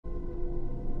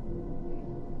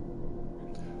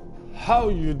How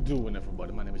you doing,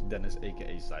 everybody? My name is Dennis,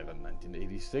 aka xiron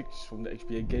 1986 from the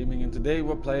XPA Gaming, and today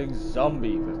we're playing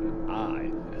Zombie with an I.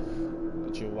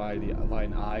 Not sure why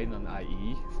an I and an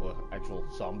IE for actual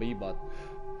zombie, but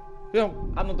you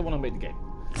know, I'm not the one who made the game.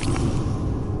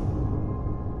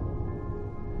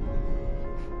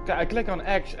 Okay, I click on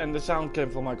X and the sound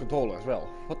came from my controller as well.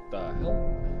 What the hell?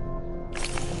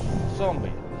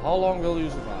 Zombie, how long will you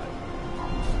survive?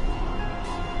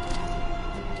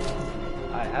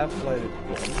 I have played it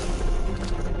once,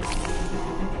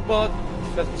 but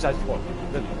that's besides the point,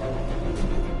 really.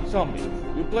 Zombie.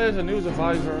 You play as a new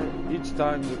survivor each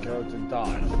time your character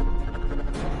dies.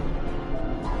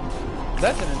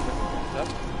 That's an interesting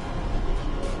concept.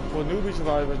 For newbie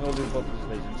survivors, no default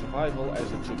participation survival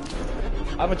as a chicken.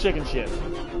 I'm a chicken shit, so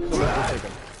that's a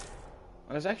chicken.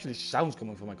 And there's actually sounds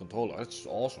coming from my controller, that's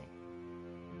awesome.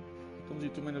 I don't see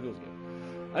too many of those here.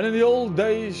 And in the old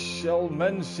days shall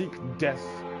men seek death,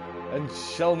 and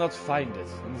shall not find it,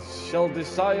 and shall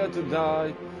desire to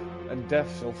die, and death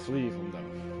shall flee from them.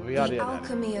 The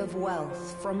alchemy of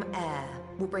wealth from air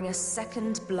will bring a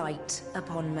second blight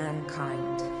upon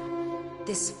mankind.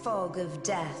 This fog of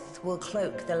death will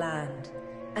cloak the land,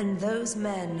 and those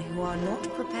men who are not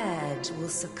prepared will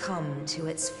succumb to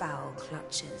its foul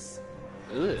clutches.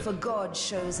 Ugh. For God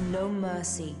shows no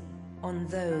mercy on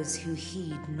those who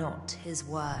heed not his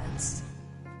words.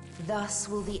 Thus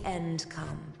will the end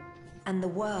come, and the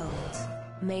world,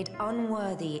 made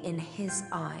unworthy in his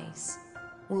eyes,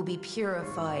 will be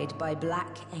purified by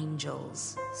black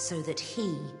angels, so that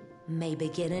he may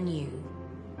begin anew.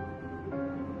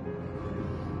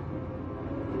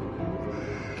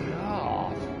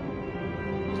 God.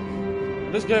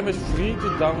 This game is free to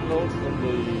download from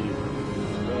the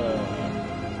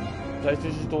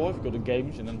PlayStation Store. If you go to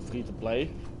games and then free to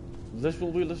play, this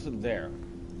will be listed there.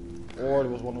 Or it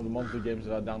was one of the monthly games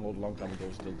that I downloaded a long time ago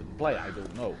and still didn't play. I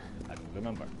don't know. I don't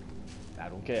remember. I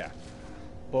don't care.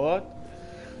 But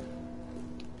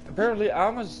apparently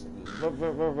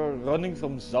we're running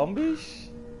from zombies.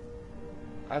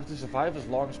 I have to survive as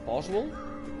long as possible.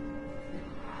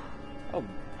 Oh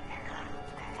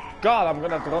God, I'm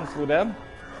gonna have to run through them.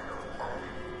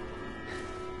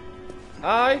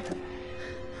 I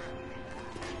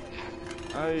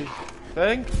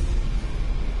think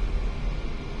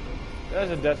there's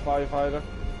a dead firefighter.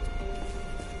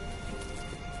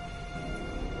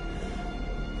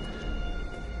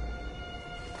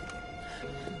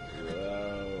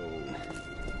 Whoa.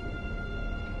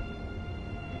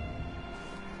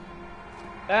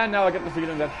 And now I get the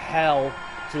feeling that hell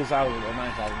 2000 or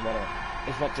 9000, whatever,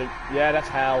 is watching. Yeah, that's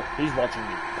hell. He's watching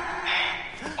me.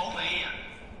 Over here.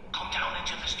 Come down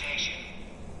into the station.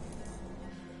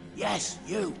 Yes,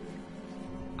 you.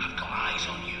 I've got eyes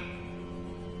on you.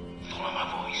 Follow my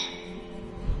voice.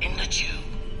 In the tube.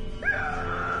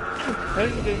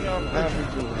 Thinking I'm having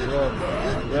to run.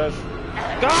 Yes.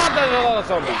 God, there's a lot of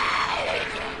zombies.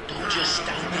 Don't just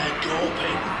stand there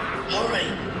gawping. Hurry.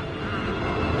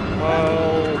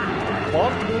 Well,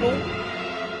 what, Doodle?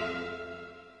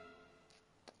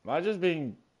 Am I just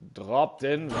being dropped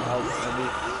in without any...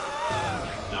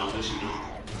 Now listen up.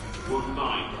 One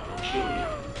bite will kill you.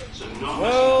 So not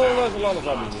Well, there's a lot of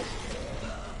zombies here.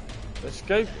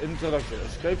 Escape introduction.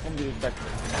 Escape from the infected.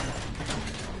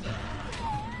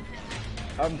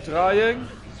 I'm trying.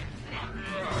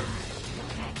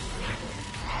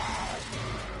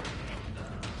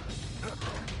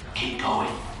 Keep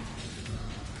going.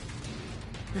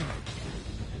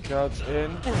 Crouch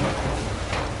in.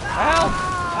 Help!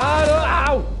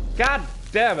 Ow! God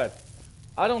damn it!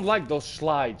 I don't like those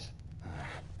slides.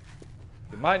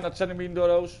 You mind not sending me into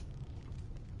those?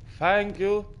 Thank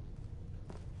you.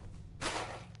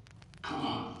 Come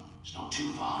on. It's not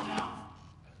too far now.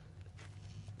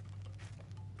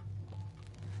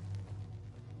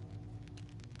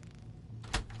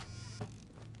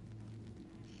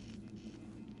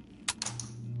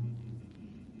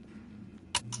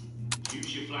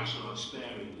 Use your flashlight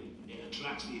sparingly. It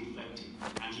attracts the infected,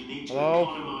 and you need to Hello?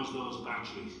 economize those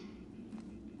batteries.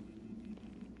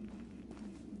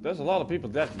 There's a lot of people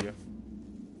dead here.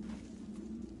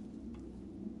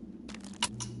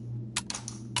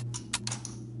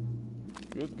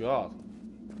 Good God.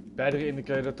 Battery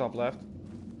indicator, top left.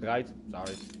 Right,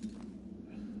 sorry.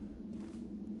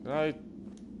 Right.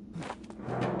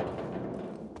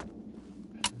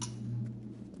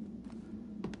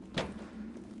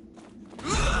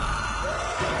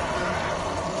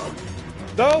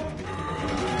 Nope!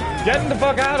 Getting the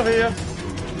fuck out of here!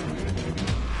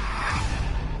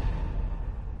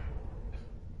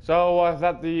 So was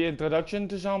that the introduction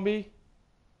to Zombie?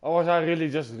 Or was I really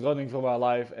just running for my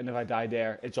life and if I die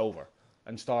there, it's over?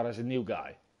 and start as a new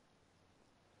guy.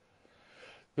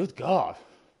 Good God.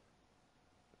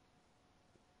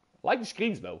 I like the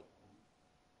screams though.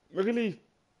 Really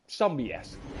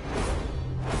zombie-esque.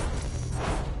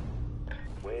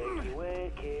 Wakey,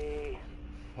 wakey.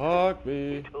 Fuck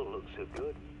me. You don't look so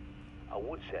good. I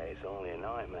would say it's only a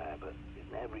nightmare, but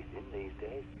isn't everything these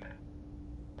days?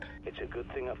 It's a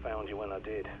good thing I found you when I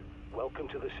did. Welcome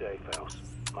to the safe house.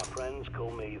 My friends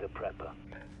call me the prepper.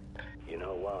 You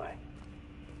know why?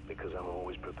 Because I'm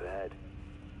always prepared.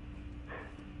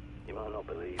 You might not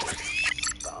believe it,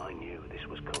 but I knew this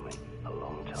was coming a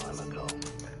long time ago.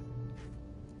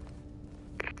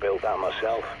 Built that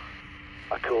myself.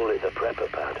 I call it the prepper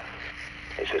pad.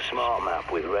 It's a smart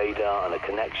map with radar and a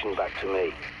connection back to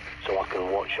me, so I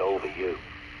can watch over you.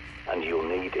 And you'll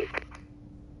need it.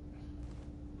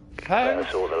 Better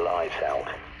sort the lights out.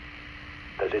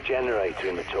 There's a generator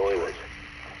in the toilet.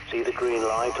 See the green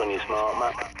light on your smart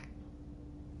map?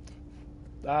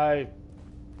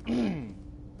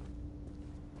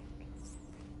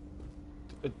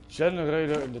 A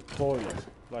generator in the toilet.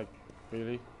 Like,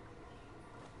 really?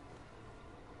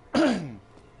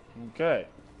 Okay.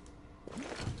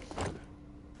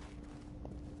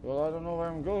 Well, I don't know where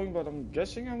I'm going, but I'm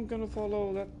guessing I'm gonna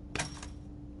follow that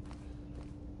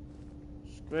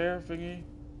square thingy.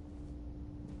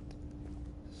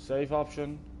 Save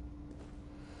option.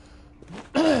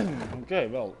 Okay,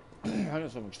 well, I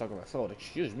got something stuck in my throat.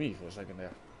 Excuse me for a second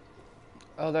there.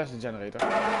 Oh, there's the generator.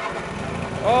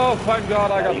 Oh, thank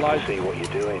God I got light. See what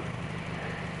you're doing.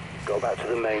 Go back to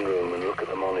the main room and look at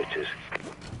the monitors.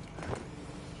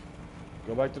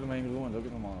 Go back to the main room and look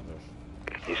at the monitors.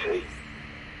 You see,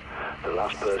 the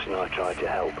last person I tried to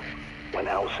help went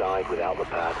outside without the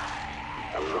pad,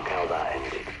 and look how that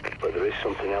ended. But there is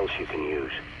something else you can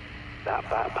use. That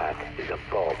backpack is a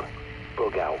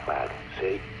bug out bag,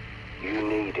 see? You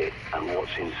need it, and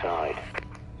what's inside.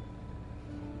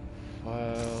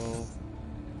 Well,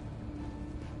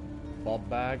 Bob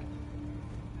bag,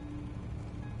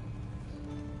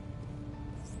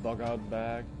 bug out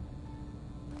bag.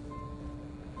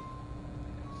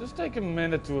 Just take a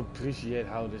minute to appreciate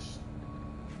how this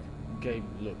game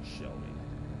looks, shall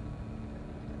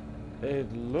we?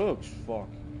 It looks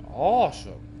fucking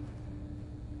awesome.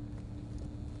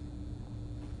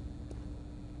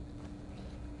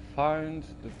 Find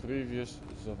the previous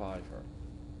survivor.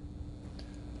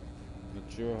 Not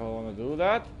sure how I want to do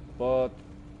that, but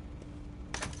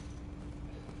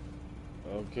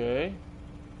okay.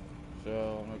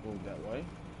 So I'm not going that way.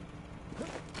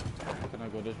 Can I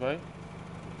go this way?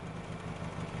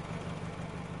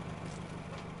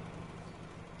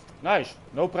 Nice,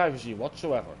 no privacy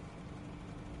whatsoever.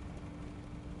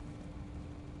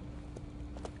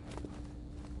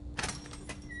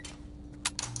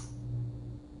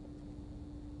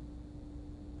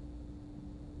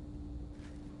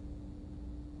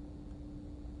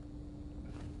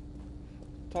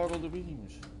 Toggle the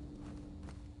beams.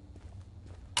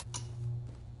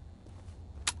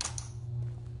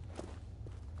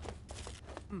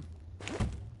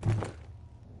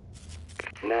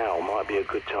 Now might be a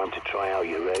good time to try out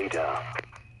your radar.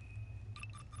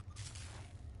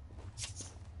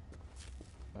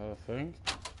 I think.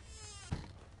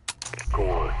 Go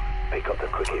on, pick up the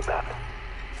cricket bat.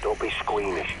 Don't be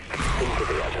squeamish. Think of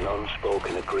it as an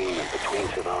unspoken agreement between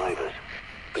survivors.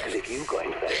 Because if you got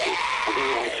infected, wouldn't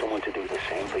you want someone to do the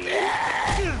same for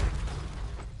you?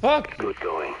 Fuck! Good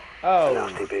going. Oh, A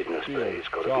nasty business, but it's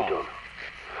got to be done.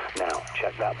 Now,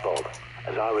 check that bob.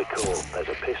 As I recall, there's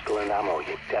a pistol and ammo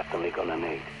you're definitely gonna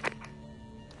need.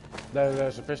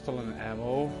 There's a pistol and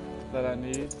ammo that I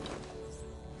need.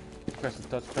 Press the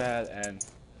touchpad and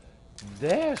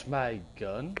there's my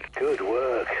gun. Good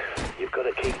work. You've got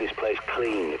to keep this place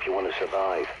clean if you want to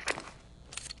survive.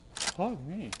 Fuck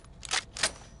me.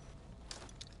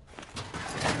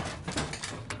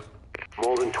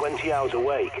 More than 20 hours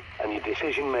awake and your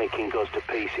decision making goes to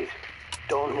pieces.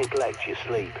 Don't neglect your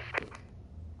sleep.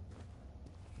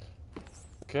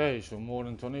 Okay, so more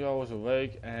than 20 hours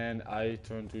awake and I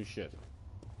turn to shit.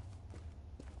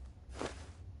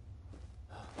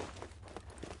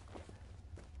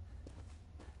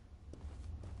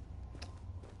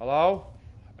 Hello?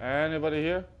 Anybody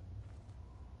here?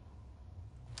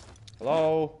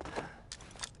 Hello?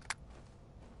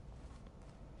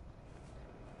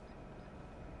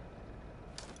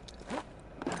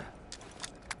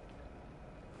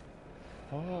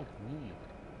 Fuck me.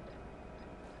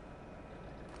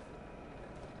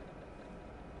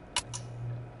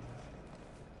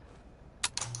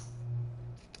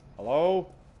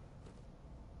 Hello?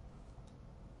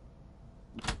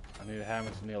 I need a hammer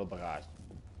to nail a barrage.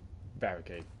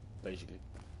 Barricade. basically.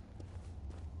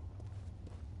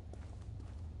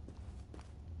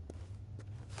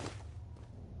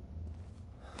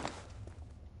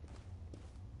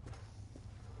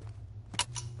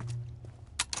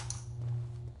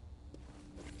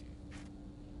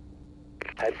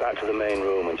 Head back to the main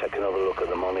room and take another look at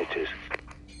the monitors.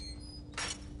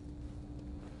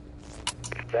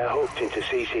 They're hooked into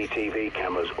CCTV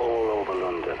cameras all over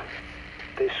London.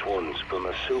 This one's from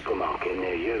a supermarket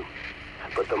near you.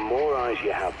 But the more eyes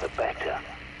you have, the better.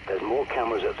 There's more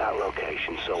cameras at that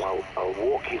location, so I'll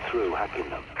walk you through hacking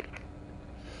them.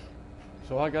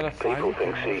 So I gotta find... People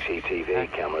think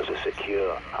CCTV cameras are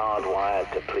secure,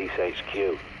 hardwired to police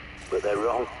HQ. But they're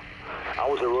wrong. I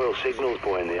was a Royal Signals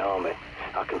boy in the army.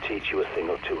 I can teach you a thing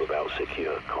or two about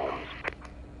secure comms.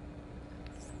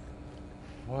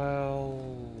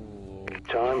 Well...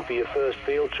 Time for your first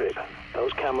field trip.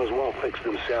 Those cameras won't fix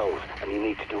themselves, and you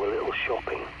need to do a little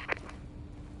shopping.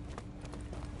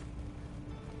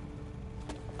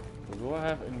 Do I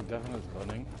have indefinite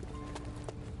running?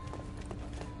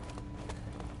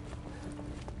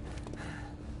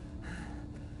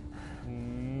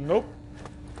 Nope.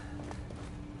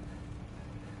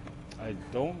 I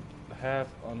don't have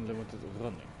unlimited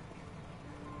running.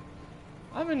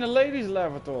 I'm in the ladies'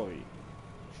 lavatory.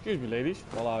 Excuse me, ladies,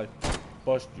 while I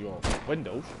bust your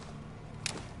windows.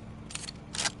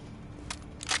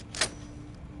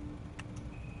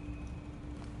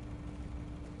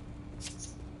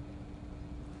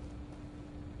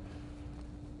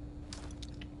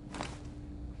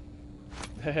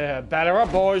 Batter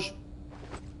up, boys.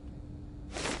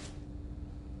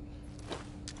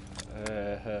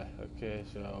 Okay,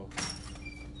 so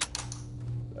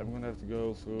I'm gonna have to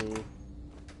go through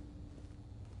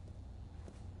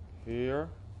here.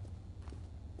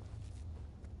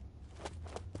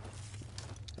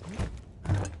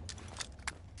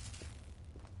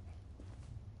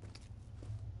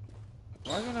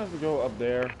 I'm gonna have to go up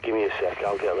there. Give me a sec,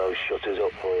 I'll get those shutters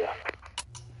up for you.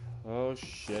 Oh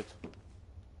shit.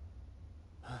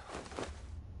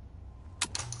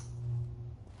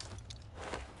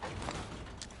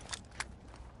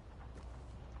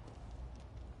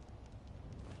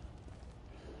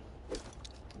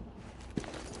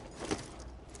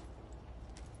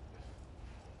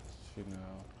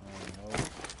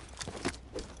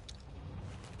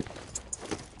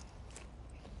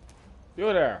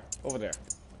 You're there, over there.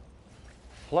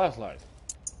 Flashlight.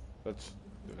 That's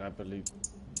rapidly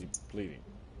depleting.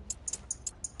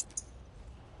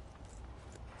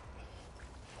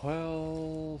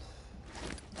 Well,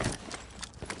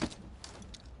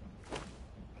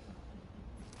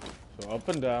 so up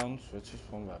and down switches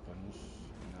from weapons.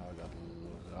 Now I got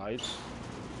right.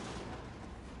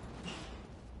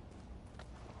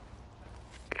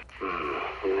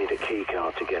 You need a key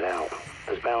card to get out.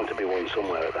 There's bound to be one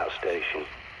somewhere at that station.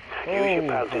 Use your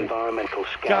pad's environmental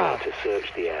scanner to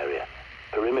search the area.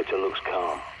 Perimeter looks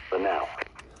calm, for now.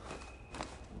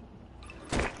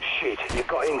 Shit, you've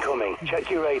got incoming. Check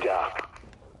your radar.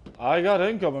 I got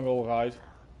incoming, alright.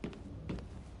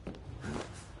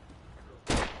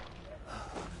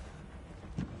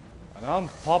 And I'm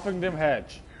popping them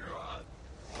heads.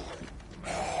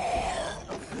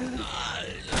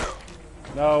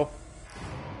 No.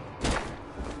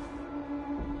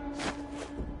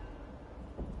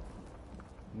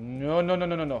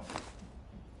 No.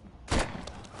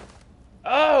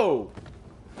 Oh!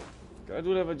 Can I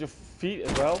do that with your feet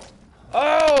as well?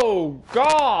 Oh,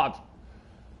 God!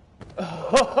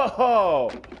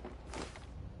 Oh!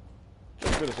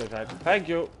 Just for the safe side. Thank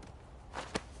you.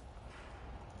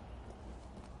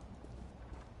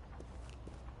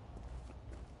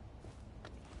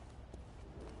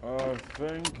 I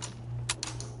think...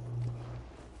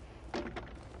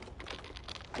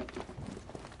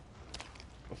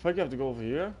 I have to go over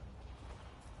here.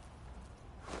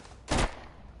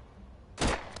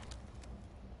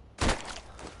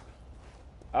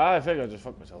 I think I just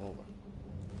fucked myself over.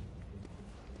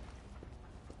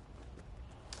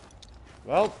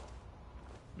 Well,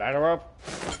 batter up.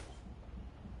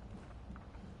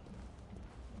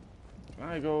 Can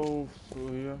I go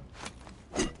through here?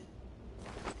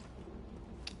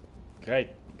 Great,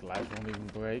 glass won't even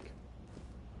break.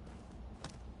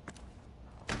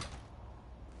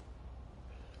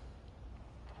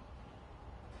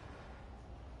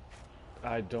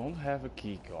 I don't have a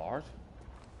key card.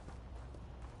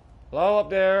 Hello up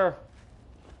there.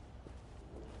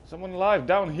 Someone alive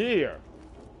down here.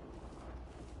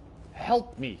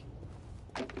 Help me.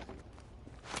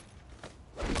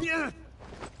 Yeah.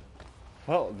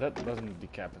 Well, that doesn't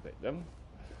decapitate them.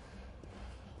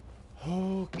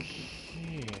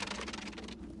 Okay.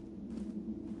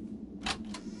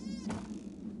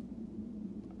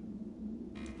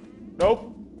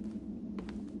 Nope.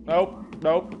 Nope.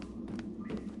 Nope.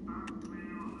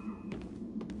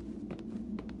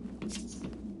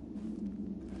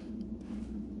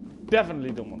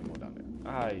 Definitely don't want to go down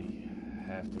there. I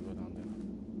have to go down there.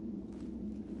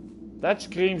 That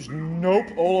screams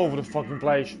nope all over the fucking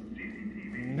place.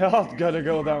 Not gonna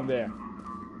go down there.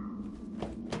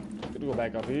 Gonna go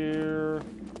back up here.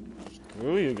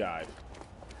 Screw you guys.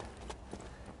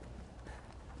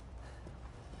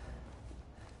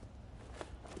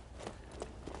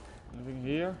 Anything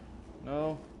here?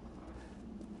 No.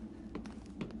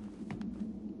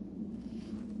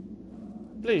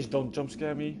 Please don't jump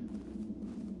scare me.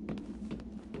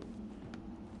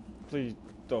 Please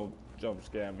don't jump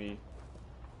scare me.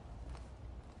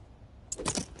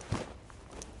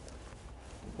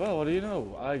 Well, what do you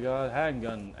know? I got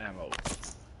handgun ammo.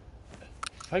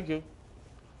 Thank you.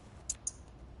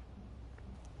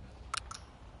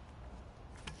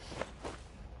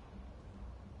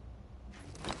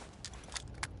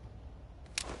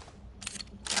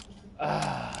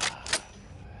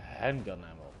 Handgun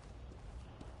ammo.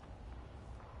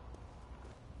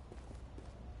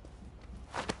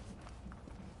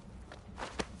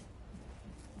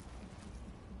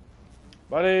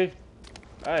 Buddy!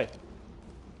 Hey!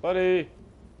 Buddy!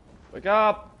 Wake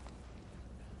up!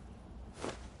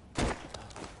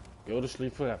 Go to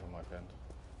sleep forever, my friend.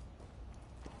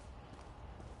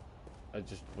 I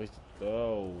just wasted...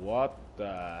 Oh, what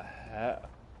the hell?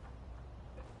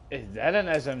 Is that an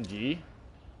SMG?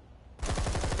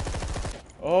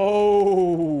 Oh,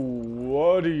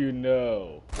 what do you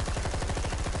know?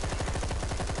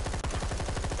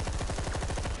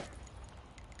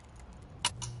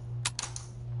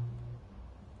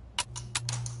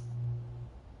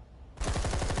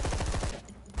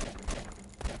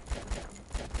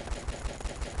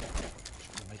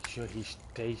 Make sure he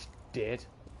stays dead.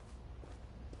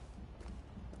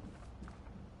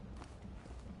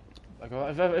 Like,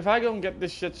 if I don't get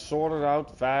this shit sorted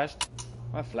out fast,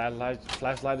 my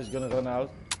flashlight is gonna run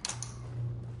out.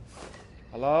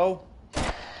 Hello?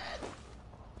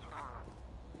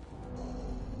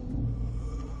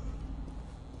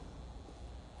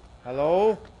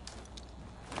 Hello?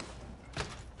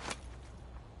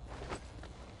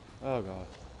 Oh god.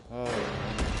 Oh.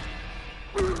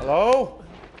 Hello?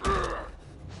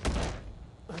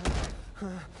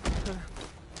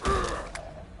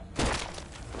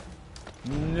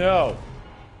 No.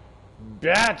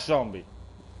 Bad zombie.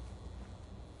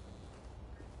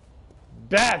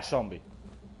 Bad zombie.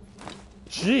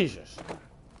 Jesus.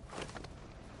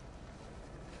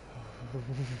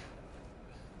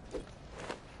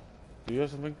 Do you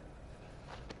have something?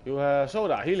 You have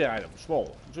soda, healing item,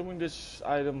 small. Consuming this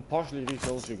item partially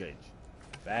refills your gauge.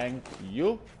 Thank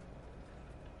you.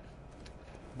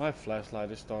 My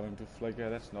flashlight is starting to flicker,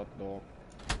 that's not dog.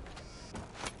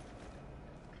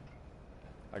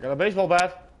 I got a baseball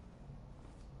bat.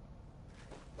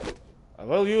 I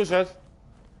will use it.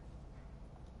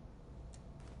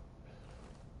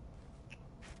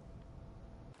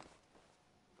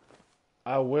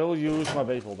 I will use my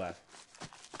baseball bat.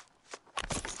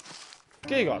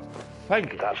 Okay, God.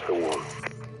 Thank you. That's the one.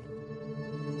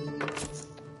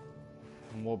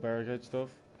 More barricade stuff.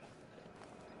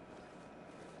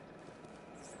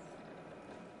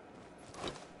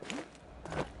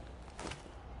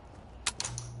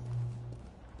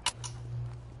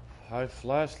 My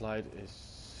flashlight is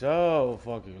so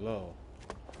fucking low.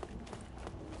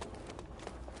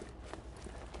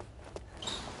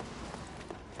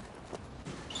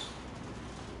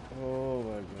 Oh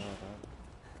my god.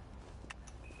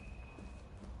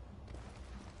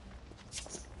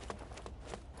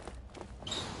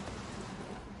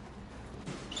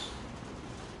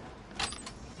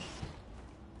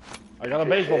 I got a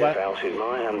baseball bat. This house is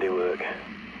my handiwork.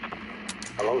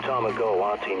 A long time ago,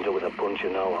 I teamed up with a bunch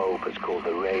of no-hopers called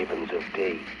the Ravens of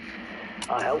D.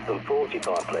 I helped them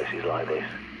fortify places like this,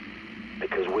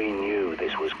 because we knew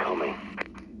this was coming.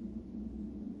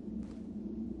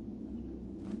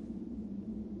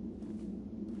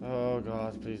 Oh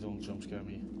god, please don't jump scare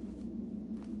me.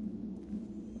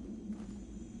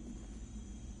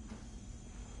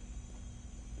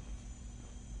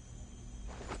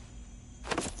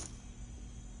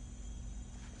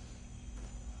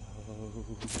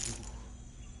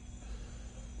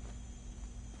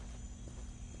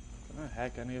 Can I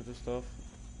hack any of this stuff?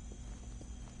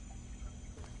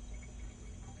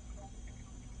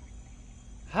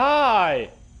 Hi!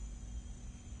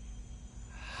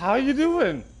 How you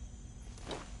doing?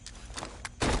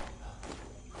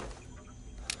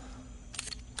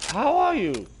 How are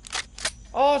you?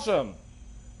 Awesome!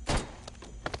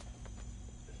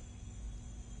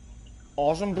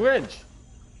 awesome bridge.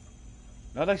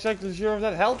 Not exactly sure if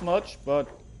that helped much, but...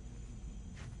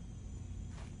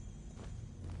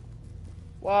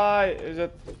 Why is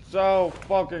it so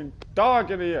fucking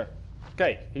dark in here?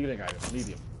 Okay, healing item,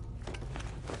 medium.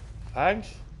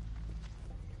 Thanks.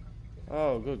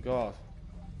 Oh, good god.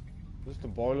 This is the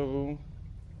boiler room.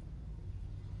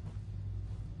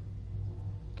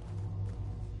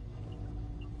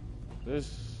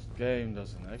 This game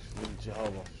does an excellent job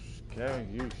of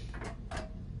scaring you.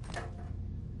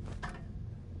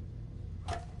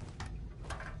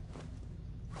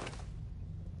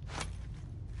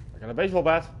 I got a baseball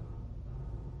bat.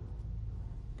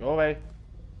 Go away.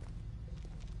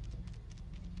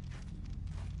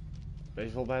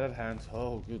 Baseball bat at hand.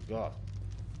 Oh, good god.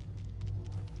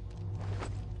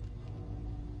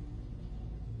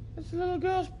 It's a little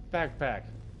girl's backpack.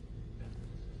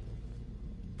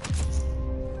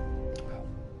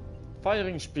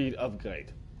 Firing speed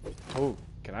upgrade. Oh,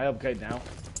 can I upgrade now?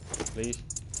 Please.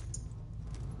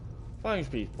 Firing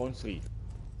speed, 0.3.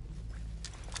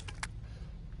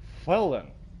 Well then.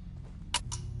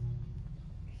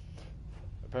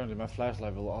 Apparently my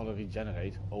flashlight will auto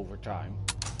regenerate over time.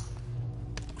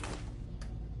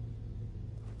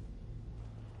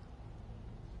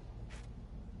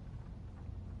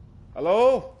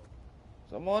 Hello?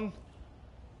 Someone?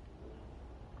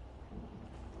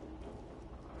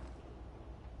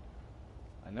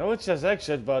 I know it says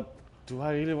exit, but do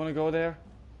I really want to go there?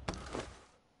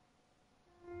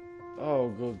 Oh,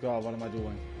 good god, what am I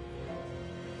doing?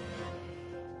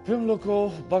 Pimlico,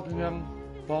 Buckingham,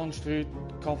 Bond Street,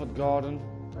 Covent Garden,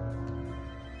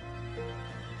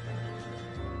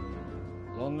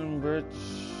 London Bridge,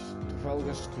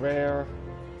 Trafalgar Square,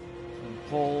 St.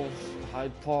 Paul's,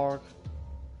 Hyde Park.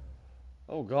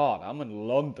 Oh god, I'm in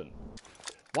London.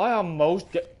 Why are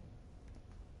most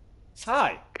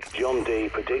Hi! John Dee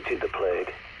predicted the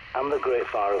plague and the Great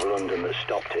Fire of London that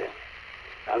stopped it.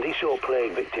 And he saw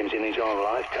plague victims in his own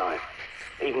lifetime.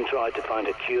 Even tried to find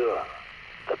a cure,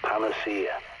 the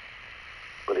panacea.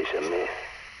 But it's a myth.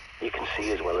 You can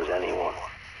see as well as anyone.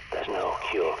 There's no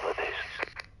cure for this.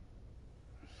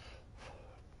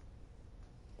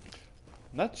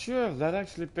 Not sure if that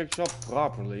actually picks up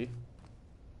properly.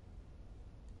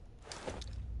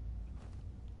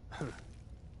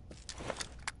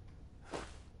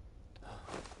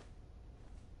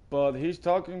 But he's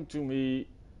talking to me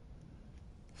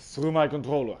through my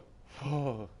controller.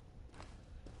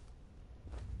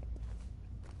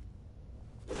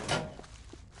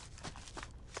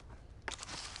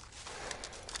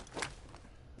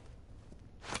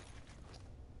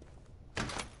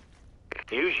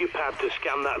 Use your pad to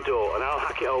scan that door and I'll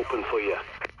hack it open for you.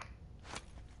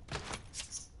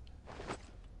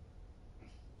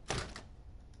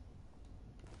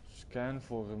 Scan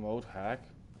for remote hack.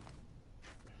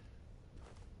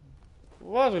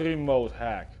 What remote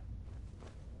hack?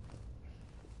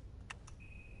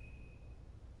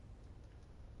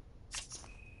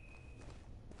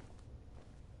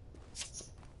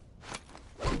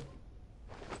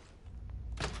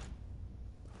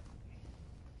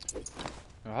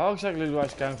 Now, how exactly do I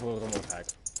scan for a remote hack?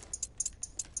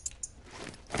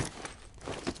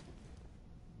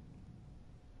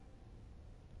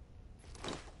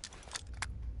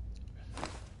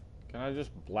 Can I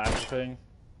just blast the thing?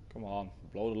 Come on,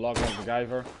 blow the log on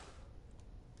MacGyver.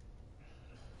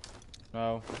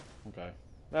 No? Okay.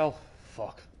 Well,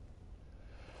 fuck.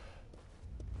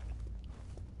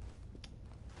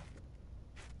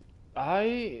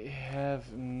 I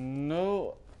have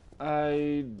no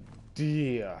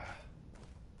idea.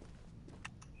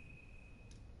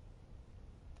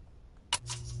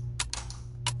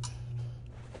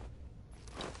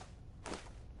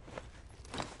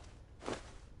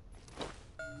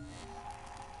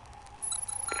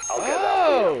 I'll get that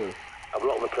for you. I've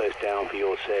locked the place down for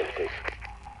your safety.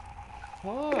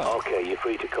 Oh. Okay, you're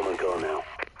free to come and go now.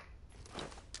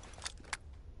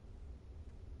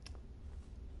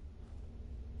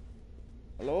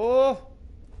 Hello?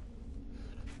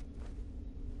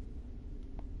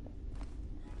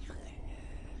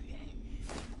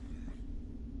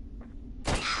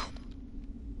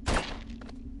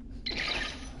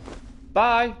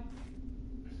 Bye.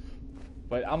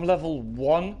 Wait, I'm level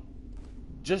 1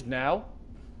 just now.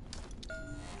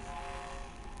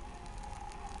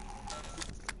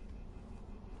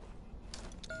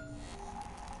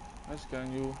 I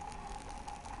scan you.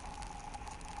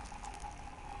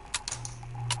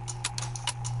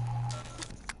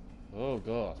 Oh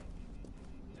god.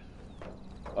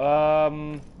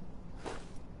 I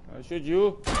shoot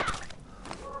you.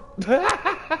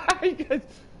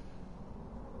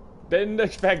 Didn't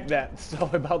expect that.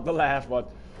 Sorry about the laugh,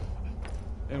 but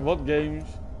in what games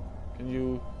can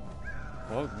you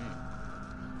quote me?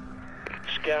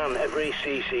 Scan every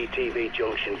CCTV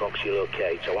junction box you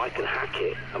locate so I can hack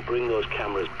it and bring those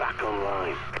cameras back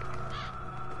online.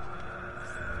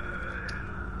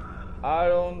 I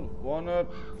don't wanna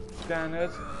scan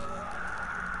it.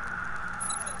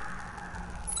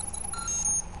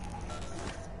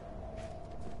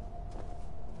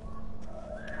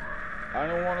 I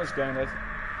don't wanna scan it.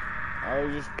 I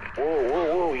just... Whoa,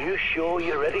 whoa, whoa, you sure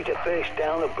you're ready to face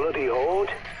down a bloody horde?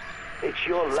 It's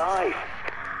your life.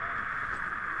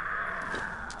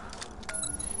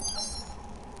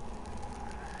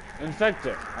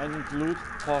 Infected. I need loot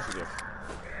positive.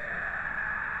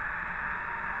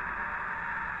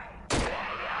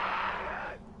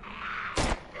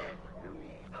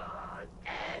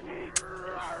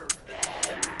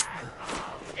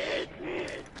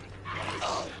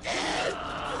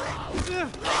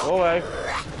 Go away.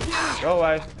 Go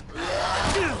away.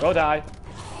 Go die.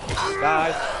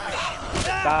 Die.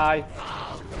 Die.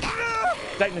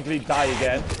 Technically die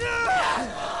again.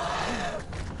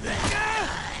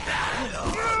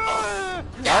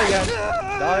 Die again.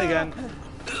 Die again.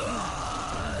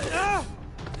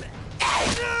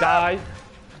 Die.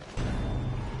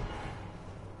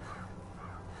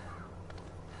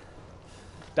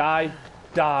 Die.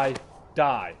 Die.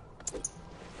 Die.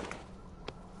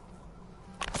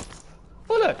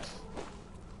 Bullets!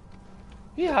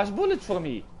 He has bullets for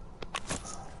me.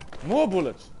 More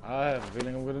bullets. I have a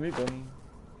feeling I'm gonna need them.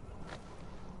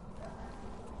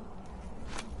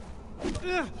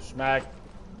 Smack.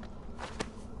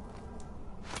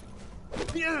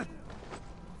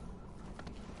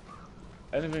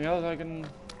 Anything else I can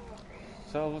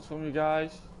salvage from you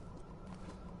guys?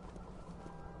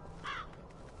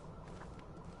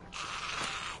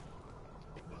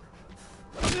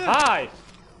 Hi!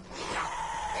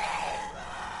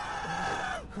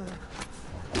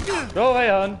 Go away,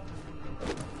 hon.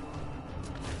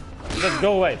 Just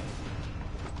go away.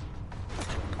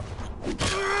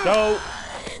 Go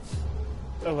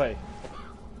away.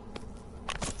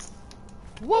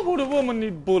 What would a woman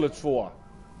need bullets for?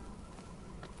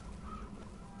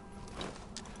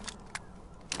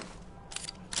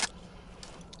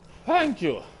 Thank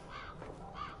you.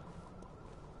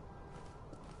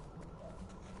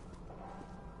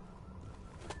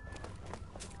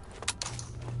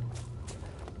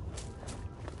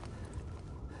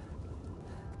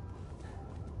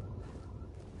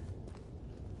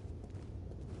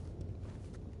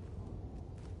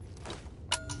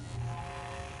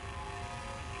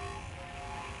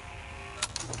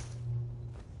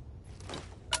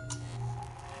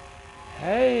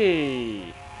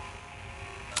 Hey!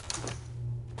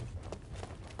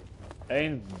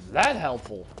 Ain't that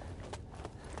helpful?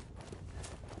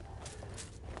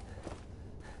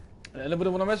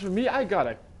 Anybody wanna mess with me? I got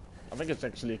it. I think it's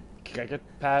actually a cricket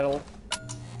paddle.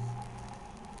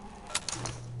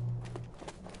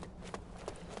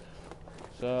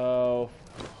 So,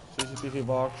 CCTV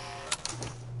box.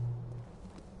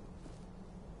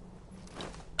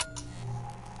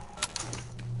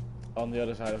 On the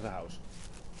other side of the house.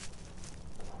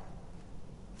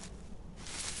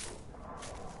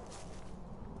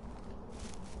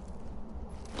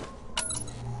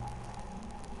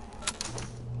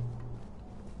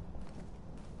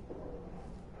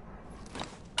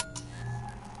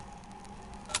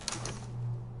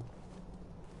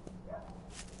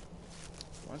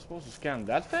 Am I supposed to scan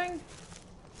that thing?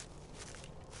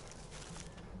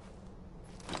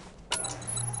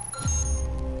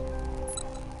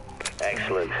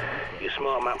 Excellent. Your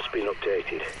smart map's been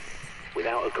updated.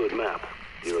 Without a good map,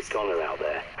 you're a goner out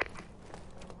there.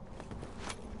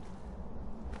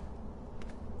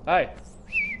 Hey,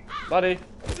 buddy.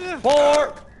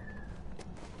 4!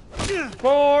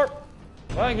 4!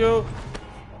 Thank you.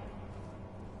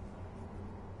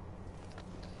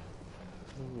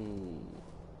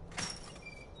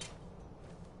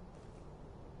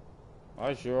 Are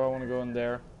you sure I want to go in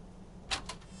there?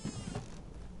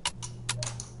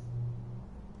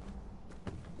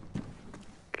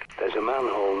 There's a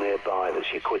manhole nearby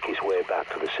that's your quickest way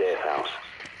back to the safe house.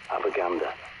 Have a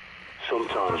gander.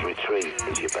 Sometimes retreat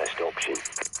is your best option.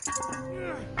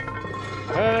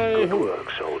 Hey, Good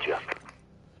work, soldier.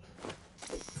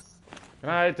 Can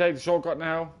I take the shortcut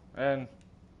now? And...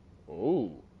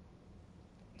 Ooh.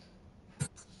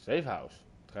 Safe house.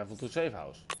 Travel to safe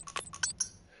house.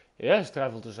 Yes,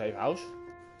 travel to safe house.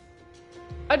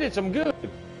 I did some good.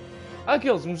 I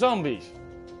killed some zombies.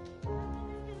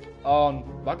 On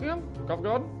Buckingham? Covent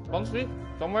Garden? Bond Street?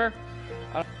 Somewhere?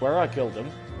 I don't know where I killed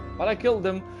them. But I killed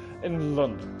them in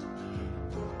London.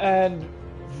 And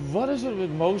what is it with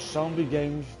most zombie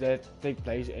games that take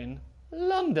place in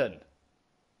London?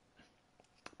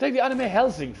 Take the anime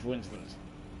Helsing, for instance.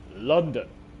 London.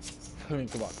 I mean,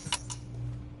 come on.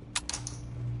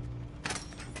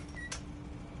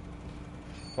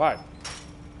 Right.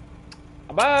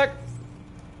 I'm back!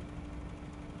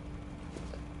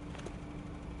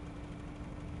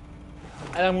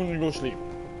 And I'm gonna go sleep.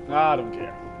 I don't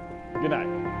care. Good night.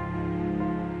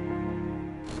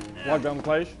 Lockdown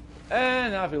place.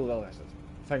 And I feel well rested.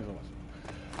 Thank you very much.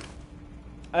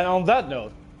 And on that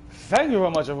note, thank you very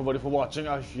much everybody for watching.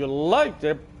 If you liked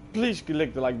it, please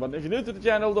click the like button. If you're new to the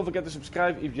channel, don't forget to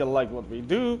subscribe if you like what we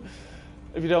do.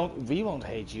 If you don't, we won't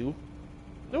hate you.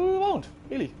 No, we won't.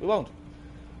 Really, we won't.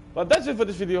 But that's it for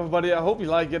this video, everybody. I hope you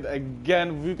like it.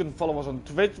 Again, you can follow us on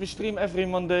Twitch. We stream every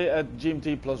Monday at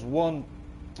GMT+1.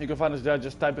 You can find us there.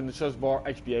 Just type in the search bar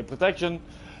XPA Protection.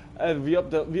 And we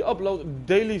upload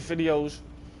daily videos,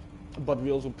 but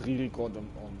we also pre-record them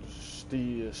on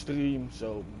stream.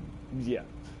 So, yeah.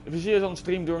 If you see us on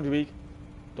stream during the week,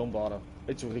 don't bother.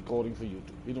 It's a recording for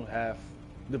YouTube. We don't have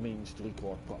the means to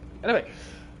record properly. Anyway.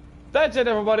 That's it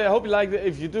everybody, I hope you liked it.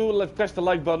 If you do, let's press the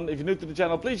like button. If you're new to the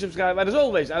channel, please subscribe. And as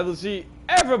always, I will see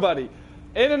everybody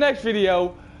in the next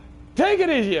video. Take it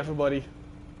easy everybody.